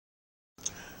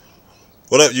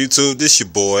What up, YouTube? This your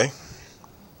boy,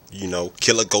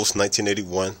 Killer Ghost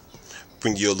 1981.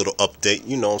 Bring you a little update,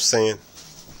 you know what I'm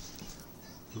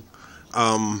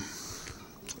saying?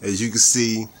 As you can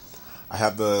see, I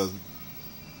have the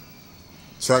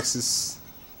Traxxas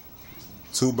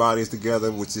two bodies together,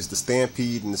 which is the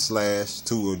Stampede and the Slash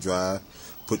two-wheel drive.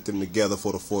 Put them together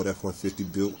for the Ford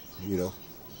F-150 built,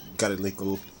 got it like a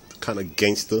little kind of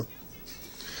gangster.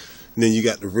 And then you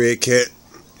got the Red Cat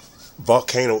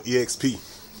Volcano EXP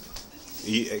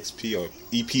or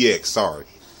EPX, sorry.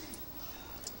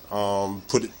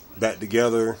 Put it back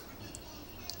together.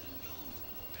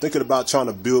 Thinking about trying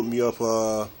to build me up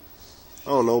I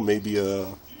don't know, maybe a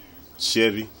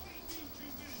Chevy.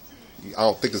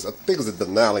 I think it's a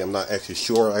Denali, I'm not actually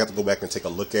sure. I have to go back and take a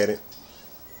look at it.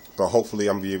 But hopefully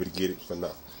I'm gonna be able to get it for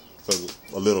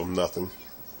a little nothing.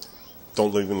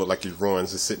 Don't even look like it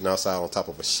runs. It's sitting outside on top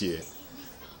of a shed.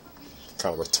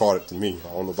 Kind of retarded to me. I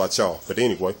don't know about y'all, but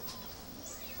anyway,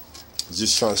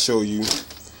 just trying to show you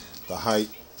the height.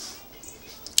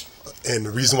 And the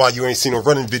reason why you ain't seen no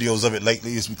running videos of it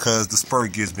lately is because the spur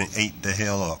gear's been ate the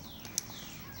hell up.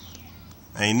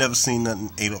 I ain't never seen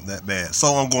nothing ate up that bad. So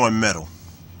I'm going metal.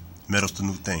 Metal's the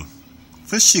new thing.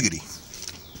 For shiggity.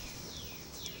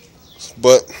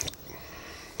 But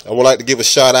I would like to give a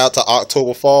shout out to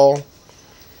October Fall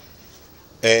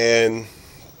and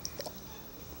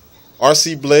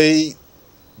RC Blade,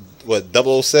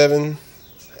 007,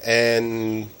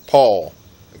 and Paul.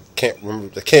 I can't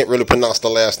really pronounce the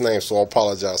last name, so I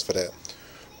apologize for that.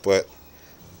 But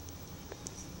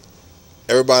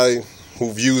everybody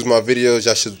who views my videos,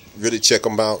 y'all should really check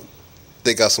them out.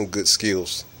 They got some good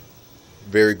skills.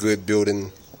 Very good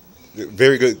building,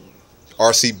 very good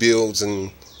RC builds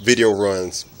and video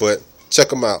runs. But check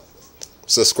them out.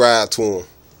 Subscribe to them.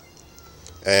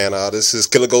 And this is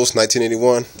Killer Ghost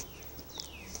 1981.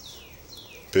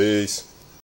 Peace.